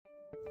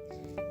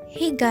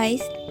Hey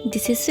guys,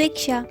 this is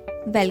स्वेक्षा।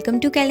 Welcome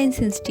to कैलेंस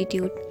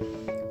institute.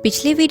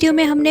 पिछले video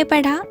में हमने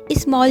पढ़ा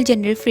स्मॉल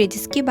जनरल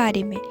फ्रेजेस के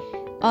बारे में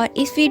और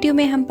इस वीडियो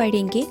में हम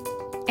पढ़ेंगे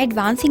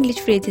एडवांस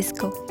इंग्लिश फ्रेजेस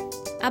को।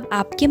 अब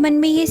आपके मन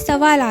में ये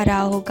सवाल आ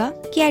रहा होगा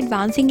कि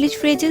एडवांस इंग्लिश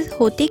फ्रेजेस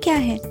होते क्या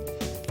हैं?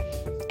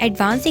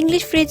 एडवांस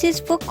इंग्लिश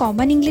फ्रेजेस वो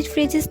कॉमन इंग्लिश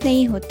फ्रेजेस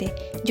नहीं होते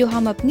जो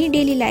हम अपनी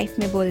डेली लाइफ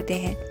में बोलते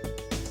हैं।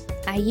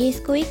 आइए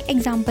इसको एक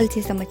एग्जाम्पल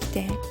से समझते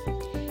हैं।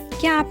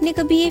 क्या आपने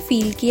कभी ये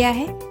फील किया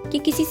है कि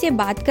किसी से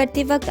बात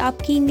करते वक्त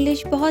आपकी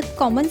इंग्लिश बहुत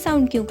कॉमन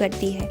साउंड क्यों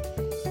करती है?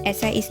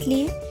 ऐसा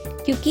इसलिए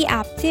क्योंकि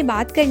आपसे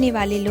बात करने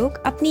वाले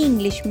लोग अपनी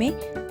इंग्लिश में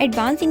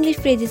एडवांस इंग्लिश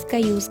फ्रेजेस का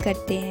यूज़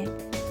करते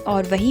हैं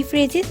और वही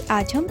फ्रेजेस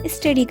आज हम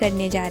स्टडी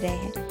करने जा रहे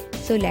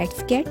हैं। So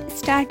let's get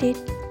started.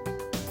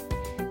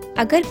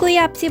 अगर कोई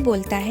आपसे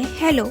बोलता है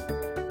हेलो,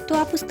 तो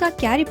आप उसका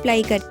क्या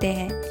रिप्लाई करते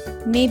हैं?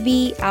 मे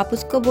बी आप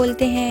उसको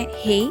बोलते हैं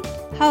हे,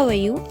 हाउ आर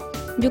यू,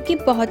 जो कि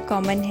बहुत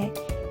कॉमन है।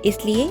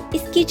 इसलिए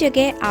इसकी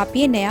जगह आप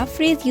ये नया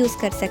फ्रेज यूज़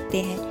कर सकते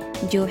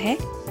हैं जो है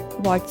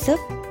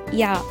व्हाट्सअप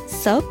या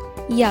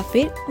सब या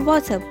फिर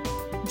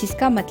व्हाट्सअप,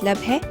 जिसका मतलब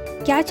है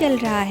क्या चल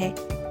रहा है।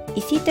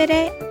 इसी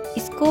तरह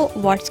इसको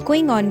व्हाट्स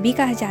गोइंग ऑन भी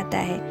कहा जाता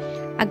है।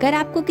 अगर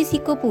आपको किसी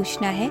को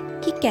पूछना है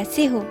कि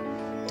कैसे हो,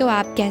 तो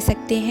आप कह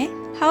सकते हैं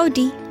हाउ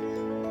डी।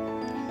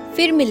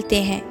 फिर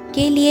मिलते हैं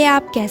के लिए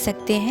आप कह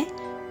सकते हैं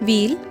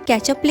वील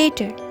कैच अप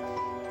लेटर।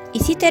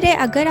 इसी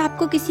तरह अगर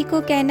आपको किसी को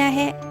कहना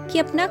है कि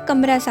अपना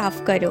कमरा साफ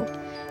करो,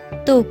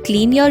 तो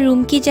क्लीन योर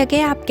रूम की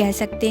जगह आप कह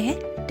सकते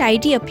हैं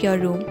टाइडी अप योर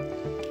रूम।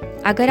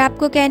 अगर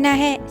आपको कहना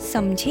है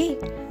समझे,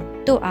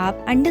 तो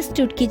आप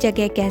अंडरस्टूड की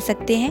जगह कह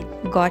सकते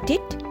हैं गॉट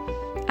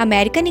इट।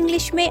 अमेरिकन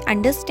इंग्लिश में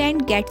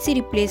अंडरस्टैंड गेट से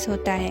रिप्लेस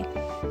होता है,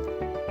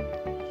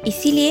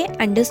 इसीलिए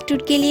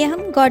अंडरस्टूड के लिए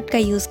हम गॉट का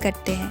यूज़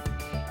करते हैं।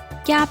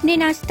 क्या आपने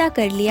नाश्ता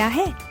कर लिया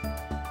है?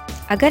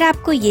 अगर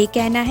आपको ये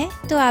कहना है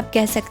तो आप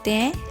कह सकते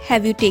हैं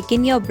have you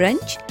taken your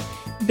brunch.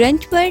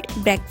 Brunch word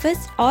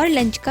breakfast और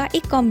लंच का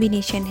एक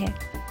कॉम्बिनेशन है।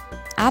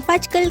 आप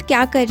आजकल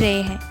क्या कर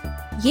रहे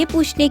हैं, ये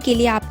पूछने के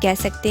लिए आप कह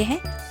सकते हैं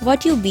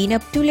what you been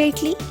up to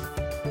lately.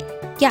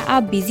 क्या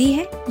आप बिजी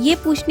हैं, ये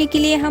पूछने के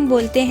लिए हम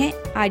बोलते हैं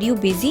आर यू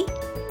बिजी,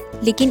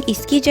 लेकिन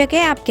इसकी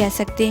जगह आप कह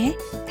सकते हैं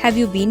have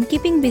you been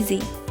keeping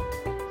busy.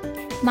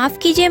 माफ़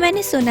कीजिए,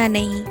 मैंने सुना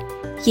नहीं,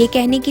 ये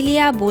कहने के लिए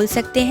आप बोल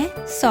सकते हैं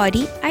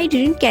sorry I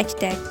didn't catch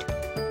that.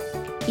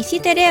 इसी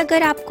तरह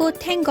अगर आपको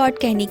थैंक गॉड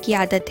कहने की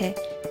आदत है,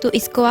 तो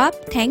इसको आप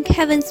थैंक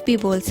हेवंस भी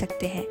बोल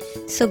सकते हैं।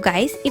 So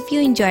guys, if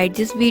you enjoyed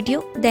this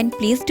video then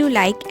please do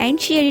like and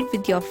share it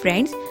with your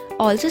friends.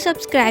 Also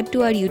subscribe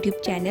to our YouTube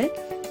channel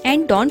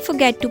and don't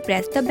forget to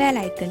press the bell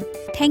icon.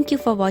 Thank you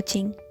for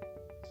watching.